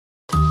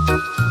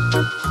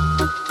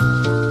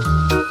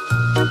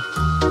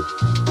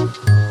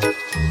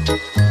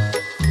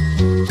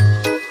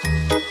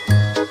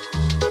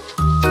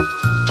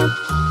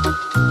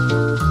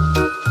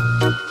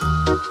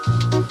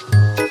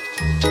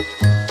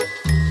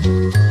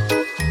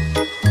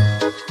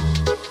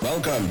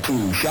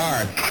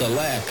Sharp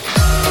Select.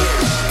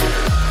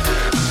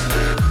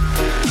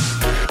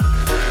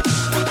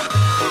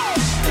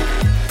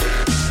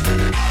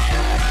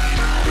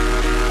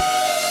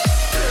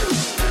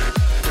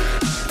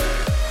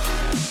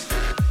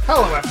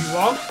 Hello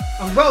everyone,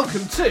 and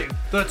welcome to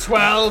the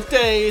 12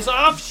 Days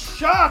of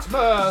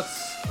Shartmas!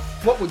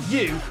 What would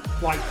you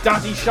like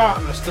Daddy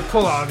Shartmas to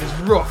pull out of his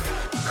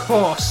rough,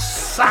 coarse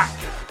sack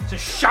to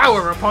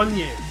shower upon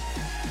you?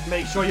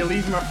 Make sure you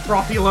leave him a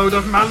frothy load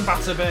of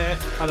man-batter beer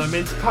and a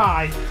mince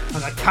pie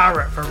and a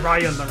carrot for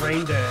Ryan the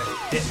reindeer.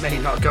 It may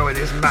not go in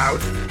his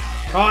mouth.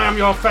 I am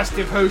your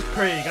festive host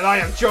Prague, and I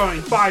am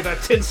joined by the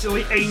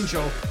tinselly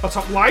angel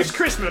atop life's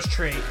Christmas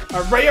tree,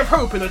 a ray of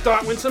hope in the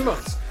dark winter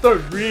months, the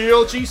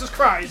real Jesus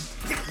Christ,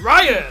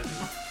 Ryan!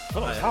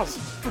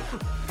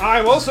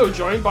 I'm also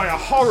joined by a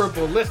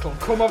horrible little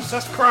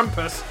cum-obsessed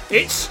Krampus,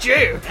 it's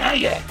Stu!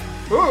 Yeah.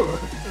 Ooh,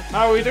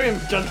 how are we doing,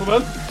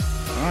 gentlemen?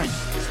 Alright.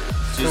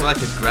 She's like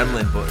a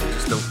gremlin, but it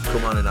just don't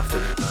come on in after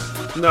midnight.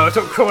 No,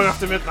 don't come on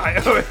after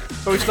midnight, or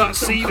we start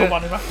seething. Come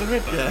on him after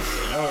midnight. Yeah.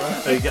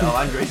 Alright. You get all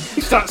angry.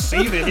 You start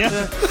seething, yeah?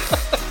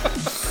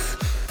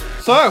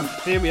 So,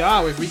 here we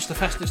are, we've reached the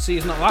festive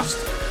season at last.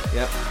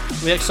 Yep.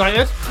 We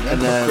excited?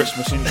 And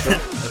Christmas intro.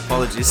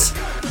 apologies.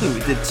 We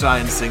did try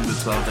and sing the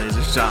 12 Days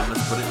of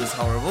Shartmas, but it was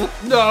horrible.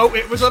 No,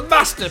 it was a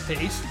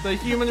masterpiece. The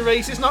human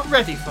race is not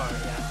ready for it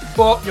yet.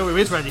 But you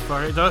is ready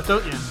for it, don't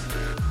you?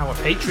 Our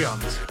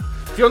Patreons.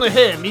 If you want to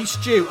hear me,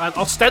 Stu, and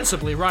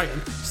ostensibly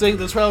Ryan, sing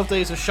the 12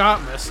 Days of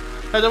Sharpness,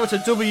 head over to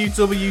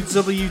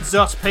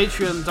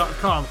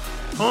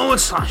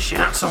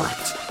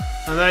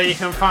www.patreon.com/SharpSelect, and there you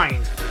can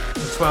find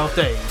the 12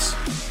 Days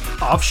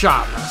of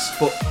Sharpness.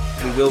 But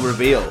we will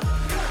reveal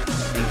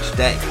each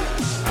day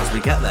as we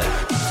get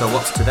there. So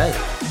what's today?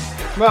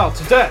 Well,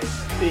 today,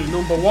 the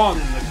number one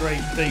in the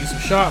great Days of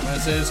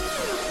Sharpness is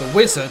the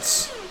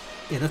Wizards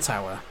in a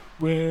Tower.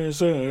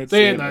 Wizards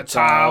In a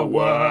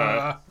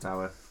Tower.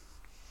 Tower.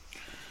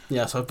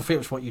 Yeah, so pretty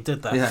much what you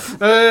did there.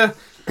 Yeah.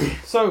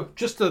 So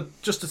just to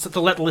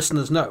let the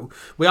listeners know,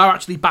 we are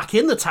actually back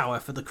in the tower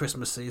for the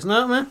Christmas season,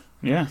 aren't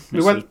we? Yeah.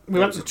 We went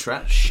to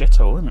trash.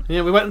 Shithole, isn't it?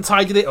 Yeah, we went and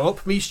tidied it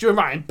up. Me, Stu, and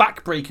Ryan,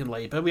 back-breaking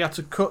labour. We had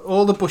to cut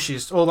all the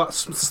bushes, all that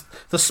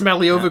the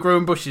smelly,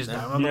 overgrown bushes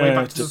down on the way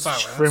back to the just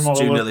tower. trim all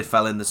Stu the- nearly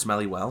fell in the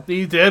smelly well.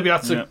 We did. We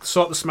had to Yeah.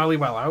 sort the smelly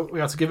well out. We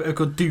had to give it a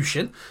good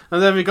douching,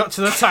 and then we got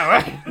to the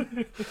tower.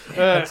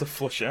 had to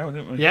flush out,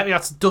 didn't we? Yeah, we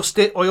had to dust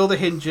it, oil the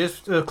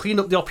hinges, clean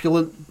up the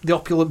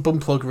opulent bum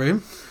plug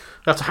room.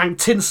 We had to hang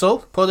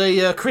tinsel, put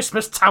a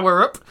Christmas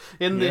tower up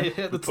in We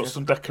the put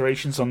some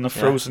decorations on the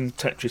frozen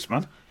Tetris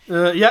man.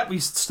 yeah,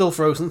 he's still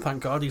frozen.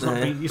 Thank God, he's not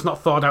Yeah. he's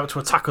not thawed out to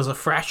attack us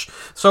afresh.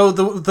 So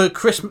the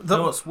Christmas. You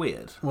know what's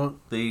weird? What?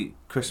 The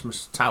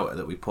Christmas tower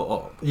that we put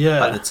up.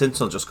 Yeah. Like the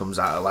tinsel just comes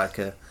out of like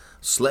a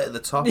slit at the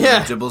top Yeah.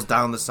 and dribbles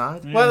down the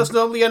side. Well, there's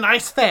normally a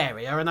nice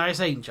fairy or a nice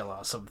angel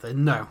or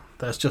something. No,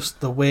 there's just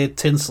the weird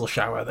tinsel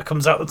shower that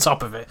comes out the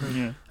top of it. Yeah.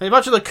 And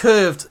imagine a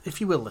curved,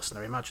 if you will,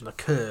 listener, imagine a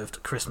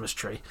curved Christmas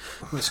tree.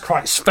 It's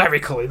quite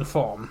spherical in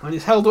form, and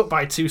it's held up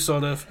by two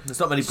sort of There's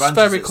not many branches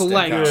spherical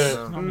that stick out, legs.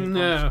 so-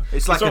 No.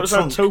 It's like a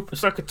trunk.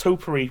 It's like a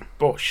topiary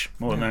bush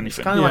more than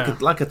anything. Kind of Yeah.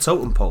 like a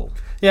totem pole.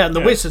 Yeah, and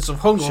the Yeah. wizards have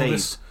hung all Shade.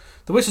 this.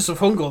 The wizards have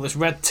hung all this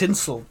red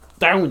tinsel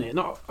down it,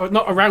 not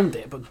around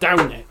it, but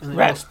down it, and it all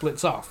Red?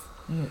 splits off.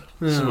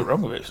 There's something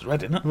wrong with it. It's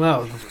red, isn't it?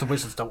 Well, the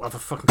wizards don't have a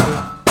fucking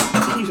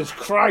clue. Jesus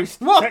Christ!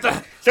 What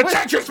the? The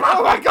Tetris man!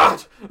 Oh my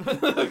God!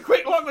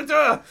 Quick, lock the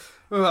door!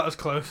 Oh, that was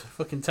close.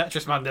 Fucking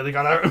Tetris man nearly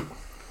got out.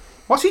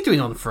 What's he doing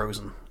on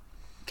Frozen?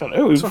 Don't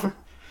know.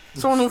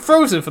 Someone on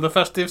Frozen for the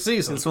festive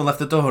season. Someone left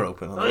the door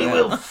open. I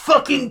will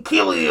fucking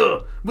kill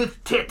you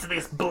with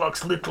Tetris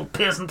blocks, little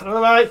peasant.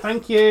 All right,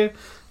 thank you.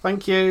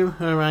 Thank you.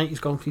 All right, he's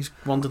gone. He's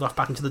wandered off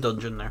back into the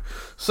dungeon now.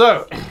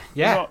 So,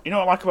 yeah. You know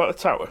what I like about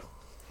the tower?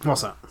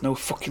 What's that? No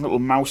fucking little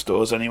mouse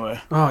doors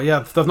anywhere. Oh, yeah,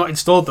 they've not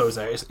installed those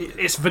there.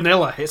 It's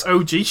vanilla. It's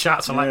OG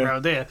shats I like Yeah.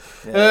 around here.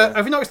 Yeah.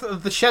 Have you noticed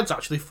that the shed's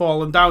actually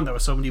fallen down? There were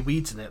so many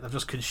weeds in it, they've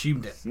just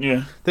consumed it.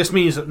 Yeah. This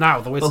means that now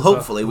the Well, Wizards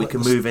hopefully we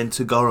can move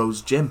into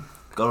Goro's gym.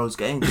 Goro's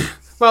games.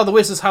 Well, the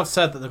Wizards have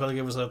said that they're going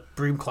to give us a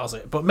broom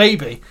closet, but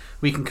maybe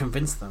we can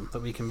convince them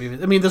that we can move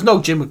it. I mean, there's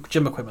no gym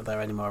equipment there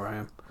anymore,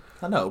 Ryan.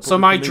 I know. But So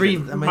we my can move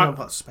dream- it. I mean, my- not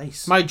about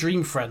space. My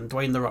dream friend,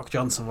 Dwayne The Rock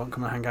Johnson, won't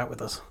come and hang out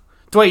with us.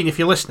 Dwayne, if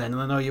you're listening,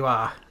 and I know you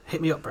are,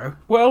 hit me up, bro.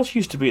 What else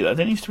used to be there?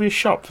 There used to be a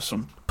shop for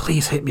some.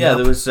 Please hit me Yeah, up.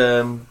 there was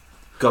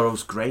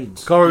Goro's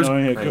grains. Goro's Oh,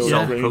 yeah, They go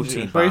sold Grains, protein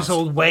yeah. very bars.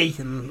 old whey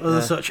and other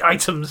Yeah. such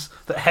items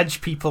that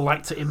hedge people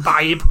like to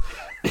imbibe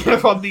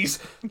on these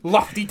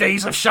lofty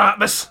days of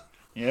sharpness.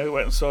 Yeah, we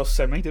went and saw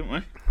Semi, didn't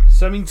we?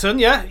 Semington,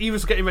 yeah, he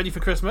was getting ready for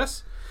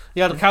Christmas. He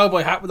had a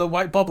cowboy hat with a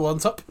white bobble on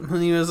top,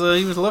 and he was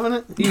loving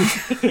it. He was,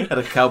 Had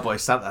a cowboy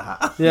Santa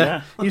hat.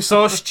 yeah. You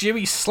saw Stu,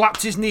 he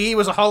slapped his knee, he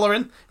was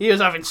hollering. He was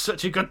having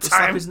such a good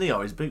Slap time. his knee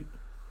or his boot.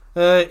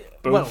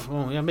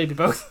 Well, yeah, maybe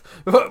both.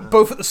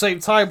 Both at the same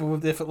time, but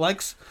with different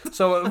legs.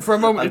 So for a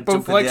moment, And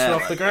both jump in the legs were air.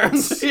 off the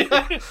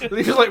ground. Yeah.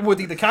 He was like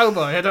Woody the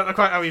cowboy. I don't know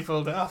quite how he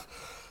pulled it off.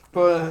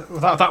 But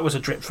that was a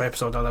Drip Tray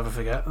episode I'll never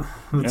forget.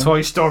 The Yeah.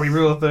 Toy Story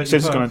Rule 35. He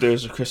said he's going to do it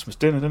as a Christmas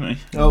dinner, didn't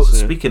he? Oh, It's,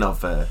 speaking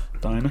of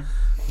diner.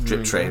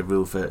 Drip Tray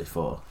Rule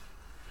 34,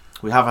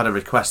 we have had a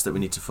request that we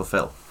need to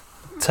fulfil,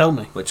 Tell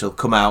me. which will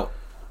come out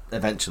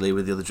eventually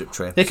with the other Drip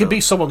Tray It could be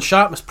episode. someone's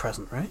Sharpness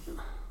present, right?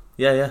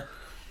 Yeah.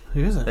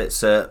 Who is it?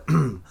 It's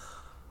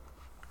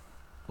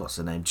what's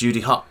her name?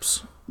 Judy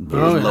Hopps.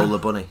 Oh, yeah. Lola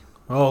Bunny.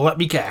 Oh, let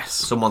me guess.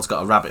 Someone's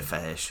got a rabbit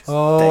fetish.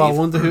 Oh, Dave. I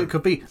wonder who it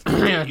could be.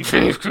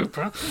 Dave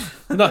Cooper.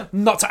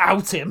 Not to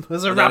out him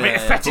as a rabbit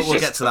But fetishist. we'll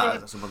get to that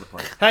at some other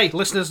point. Hey,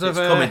 listeners of...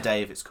 It's coming,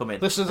 Dave. It's coming.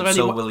 listeners of And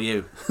so anyone- will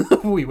you.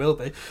 we will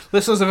be.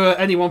 Listeners of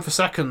Anyone for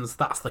Seconds,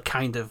 that's the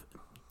kind of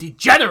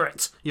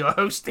degenerate your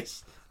host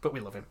is. But we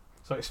love him,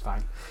 so it's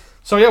fine.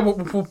 So yeah,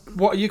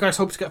 what are you guys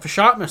hoping to get for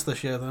Sharpness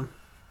this year then?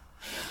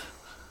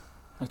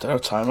 I don't know,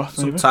 time off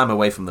Some maybe. time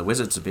away from the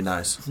Wizards would be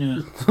nice.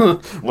 Yeah.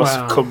 Less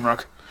Wow. cum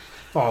rag.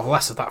 Oh,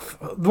 less of that.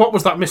 What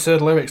was that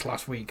misheard lyrics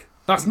last week?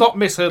 That's not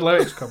misheard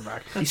lyrics, come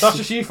back. That's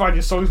just you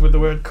finding songs with the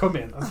word come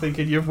in and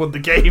thinking you've won the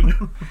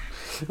game.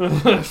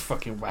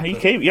 Fucking weapon.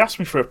 He asked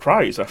me for a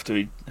prize after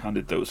he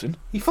handed those in.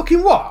 He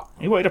fucking what?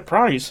 He wanted a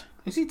prize.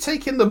 Is he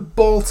taking the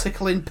ball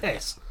tickling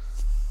piss?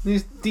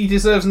 He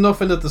deserves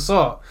nothing of the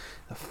sort.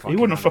 He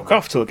wouldn't fuck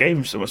off till I gave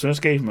him some. So I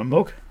just gave him a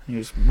mug. He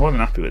was more than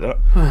happy with that.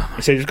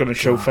 He said he was going to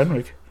show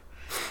Fenwick.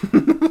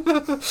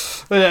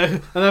 Yeah,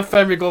 and then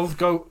Fenwick will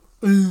go,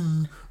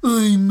 I'm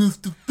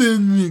Mr.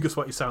 Fenwick. That's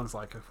what he sounds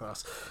like, of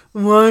course.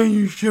 Why are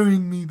you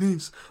showing me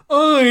this?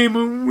 I'm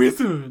a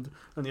wizard.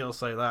 And he'll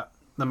say that.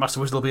 Then Master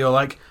Wizard will be all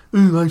like,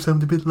 I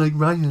sound a bit like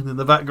Ryan in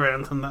the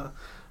background. And that.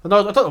 And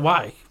I don't know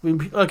why.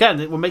 Again,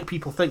 it will make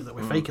people think that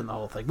we're faking the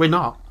whole thing. We're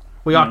not.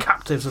 We are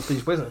captives of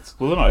these wizards.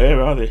 Well, they're not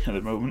here, are they, at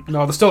the moment?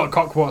 No, they're still at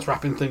Cockwarts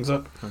wrapping things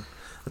up. I'll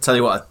tell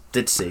you what I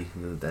did see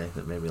the other day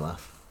that made me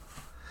laugh.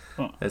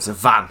 What? It's a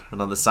van,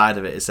 and on the side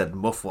of it it said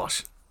Muff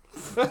Wash.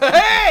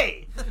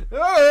 Hey!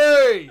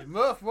 Hey!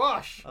 Muff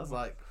wash. I was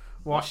like,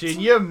 Washing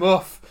your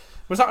muff.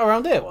 Was that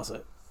around here, was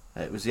it?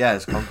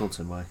 it's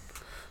Congleton way.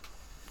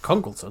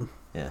 Congleton?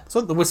 Yeah. It's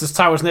not the Wizard's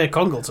Towers near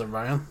Congleton,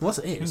 Ryan. What's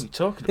it Who are is? you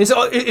talking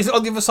about? Is it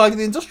on the other side of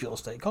the industrial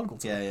estate,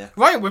 Congleton? Yeah.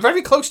 Ryan, we're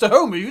very close to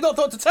home. Have you not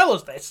thought to tell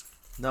us this?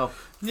 No,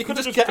 You could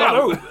just just get gone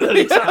out. home.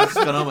 I've just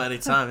gone home at any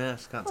time. Yeah,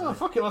 just can't tell Oh, you.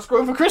 fuck it, let's go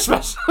home for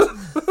Christmas.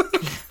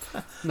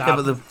 Nah, Yeah,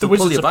 but they'll pull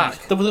Wizards you would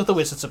back. Be, the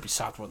Wizards would be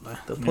sad, wouldn't they?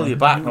 They'll pull you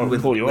back Oh,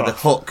 with pull you a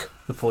off. hook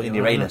They'll pull in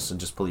you Uranus and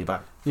just pull you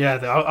back. Yeah,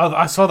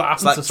 I saw that happen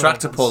It's like to someone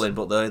tractor once. pulling,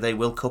 but they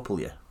will couple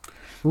you,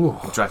 Ooh.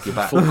 and drag you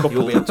back. Full couple.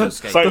 You'll be able to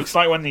escape. It's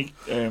like when they,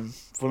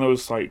 one of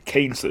those like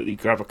canes that you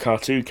grab a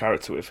cartoon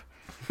character with,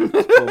 to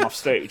pull them off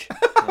stage.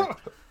 But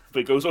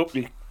it goes up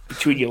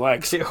between your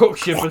legs. It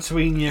hooks you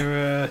between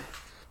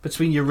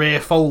your rear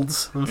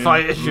folds and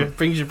fires you,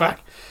 brings you back.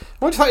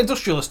 I wonder if that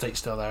industrial estate's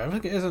still there. I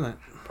think it is, isn't it?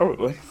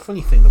 Probably.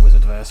 Funny thing, the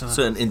Wizardverse, isn't it?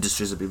 Certain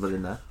industries will be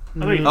running there.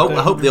 I think-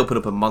 I hope they open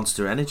up a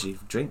Monster Energy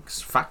drinks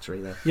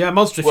factory there. Yeah,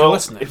 Monster, if you're Well,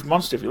 listening. if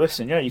Monster, if you're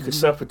listening, yeah, you could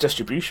set up a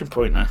distribution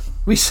point there.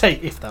 We say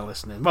if they're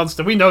listening.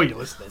 Monster, we know you're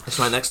listening. It's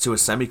right next to a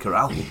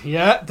semi-corral.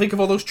 Yeah, think of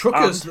all those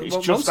truckers. And that it's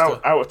want just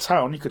Monster. out of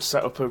town. You could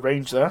set up a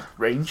range there.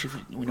 Range,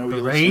 if we know The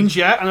you're range,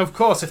 yeah, and of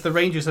course, if the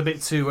range is a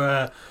bit too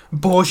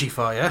bougie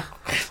for you,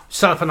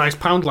 set up a nice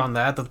Poundland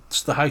there.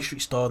 That's the high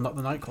street store, not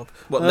the nightclub.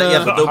 Well,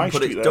 Not but a high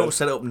don't street there. don't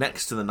set it up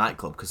next to the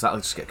nightclub because that'll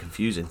just get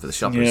confusing for the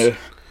shoppers. listening. Yeah.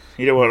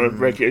 You don't want a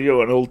regular, you don't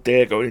want an old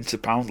deer going into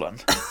Poundland.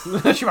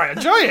 She might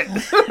enjoy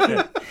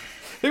it.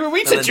 Who are we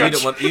And to then judge?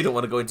 you don't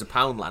want to go into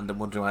Poundland and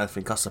wondering why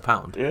everything costs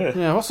 £1. Yeah.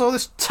 Yeah, what's all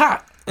this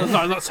tat?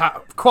 Not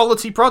tat.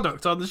 Quality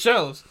product on the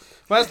shelves.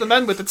 Where's the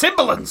men with the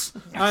Timberlands?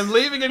 I'm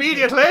leaving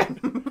immediately.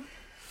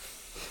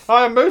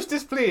 I am most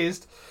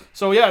displeased.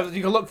 So yeah,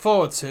 you can look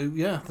forward to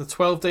the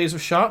 12 Days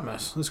of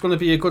Sharpness. It's going to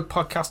be a good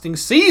podcasting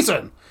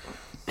season.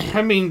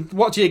 I mean,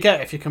 what do you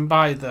get if you can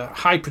buy the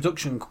high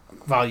production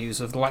values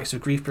of the likes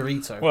of Grief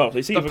Burrito? Well,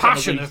 it's the either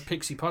passion gonna be, of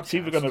Pixie Podcast. it's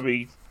either going to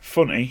be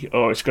funny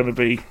or it's going to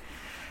be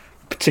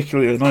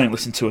particularly annoying.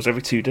 Listen to us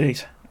every 2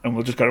 days, and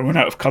we're just going to run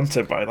out of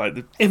content by like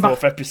the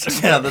fourth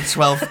episode. Yeah, the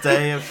 12th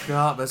day of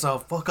Sharpness. Oh,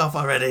 fuck off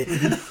already.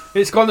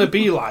 It's going to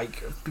be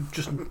like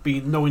just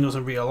be knowing us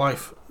in real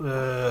life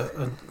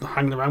and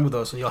hanging around with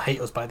us, and you'll hate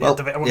us by the end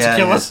of it. I want to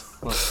kill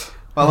us.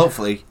 Well,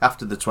 hopefully,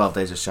 after the 12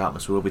 Days of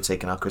Sharpness, we will be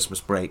taking our Christmas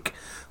break,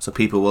 so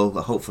people will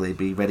hopefully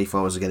be ready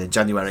for us again in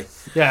January.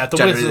 Yeah, the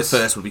January Wizards. the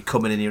 1st will be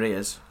coming in your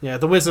ears. Yeah,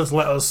 the Wizards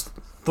let us.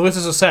 The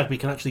Wizards have said we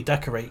can actually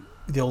decorate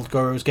the old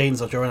Goro's Gaines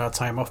during our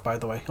time off. By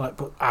the way, like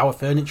put our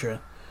furniture in.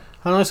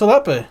 How nice will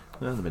that be? Yeah,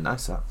 that'd be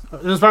nice, that.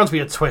 There's bound to be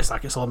a twist,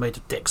 like it's all made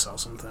of dicks or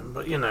something.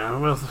 But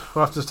we'll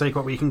have to take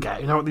what we can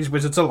get. You know what these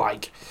wizards are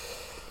like.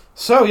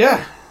 So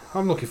yeah,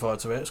 I'm looking forward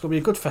to it. It's going to be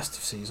a good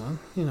festive season.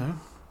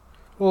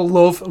 All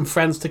love and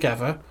friends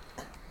together.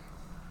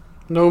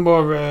 No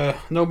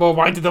more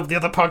winding up the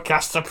other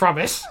podcasts, I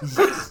promise.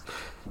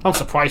 I'm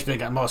surprised we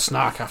didn't get more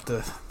snark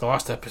after the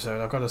last episode,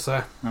 I've got to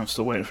say. I'm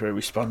still waiting for a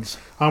response.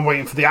 I'm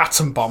waiting for the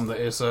atom bomb that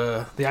is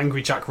the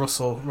angry Jack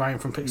Russell, Ryan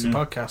from Pixie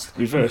Podcast.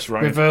 Reverse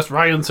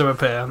Ryan to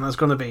appear, and there's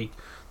going to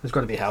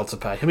be hell to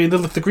pay. I mean,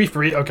 the Grief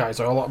Burrito guys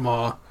are a lot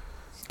more...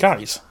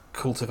 guys.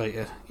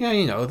 cultivated. Yeah,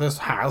 you know, there's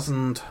Haz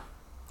and...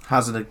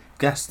 Haz and a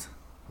guest.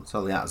 That's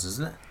all the Haz,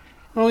 isn't it?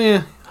 Oh,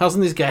 yeah. Haz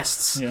and his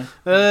guests. Yeah.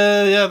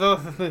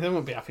 They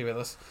won't be happy with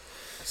us.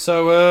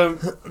 So,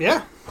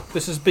 yeah.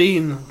 This has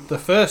been the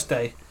first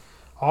day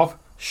of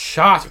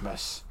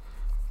Shartmas.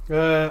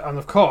 And,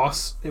 of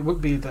course, it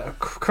wouldn't be the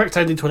correct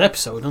ending to an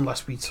episode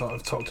unless we sort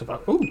of talked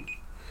about... Ooh.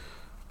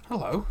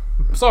 Hello.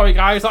 Sorry,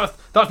 guys.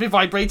 That's me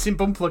vibrating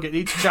bum plug. It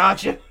needs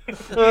charging.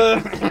 Well,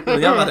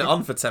 you haven't had it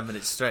on for 10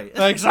 minutes straight.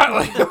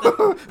 Exactly.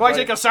 Why do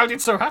you think I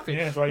sounded so happy?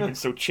 Yeah, it's why you've been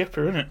so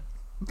chipper, isn't it?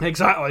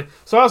 Exactly.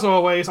 So as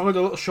always, I'm going to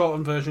do a little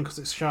shortened version because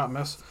it's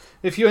Shartmas.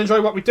 If you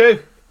enjoy what we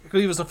do,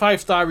 leave us a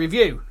 5-star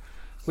review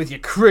with your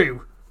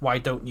crew. Why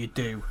don't you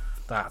do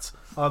that?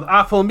 On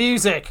Apple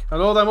Music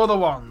and all them other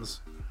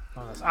ones.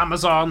 Oh, there's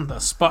Amazon,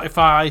 there's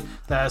Spotify,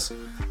 there's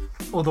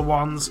other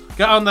ones.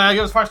 Get on there,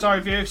 give us a 5-star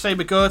review, say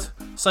we're good,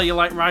 say you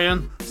like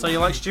Ryan, say you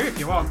like Stu if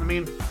you want. I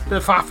mean, a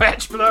bit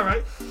far-fetched, but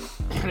alright.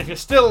 And if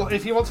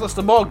you want to listen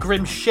to more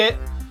grim shit,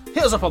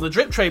 hit us up on the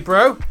Drip Tray,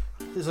 bro.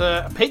 There's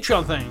a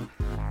Patreon thing.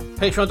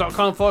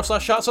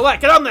 Patreon.com/ShartSelect.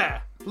 Get on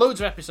there! Loads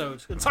of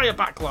episodes, entire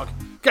backlog.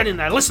 Get in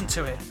there, listen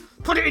to it.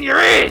 Put it in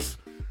your ears!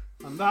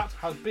 And that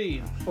has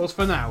been us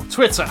for now.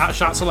 Twitter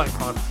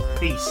 @ShartSelectPod.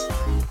 Peace.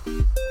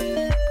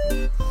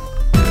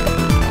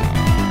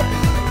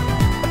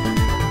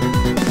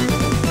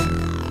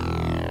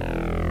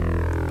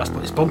 Let's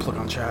put this bum plug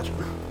on charge.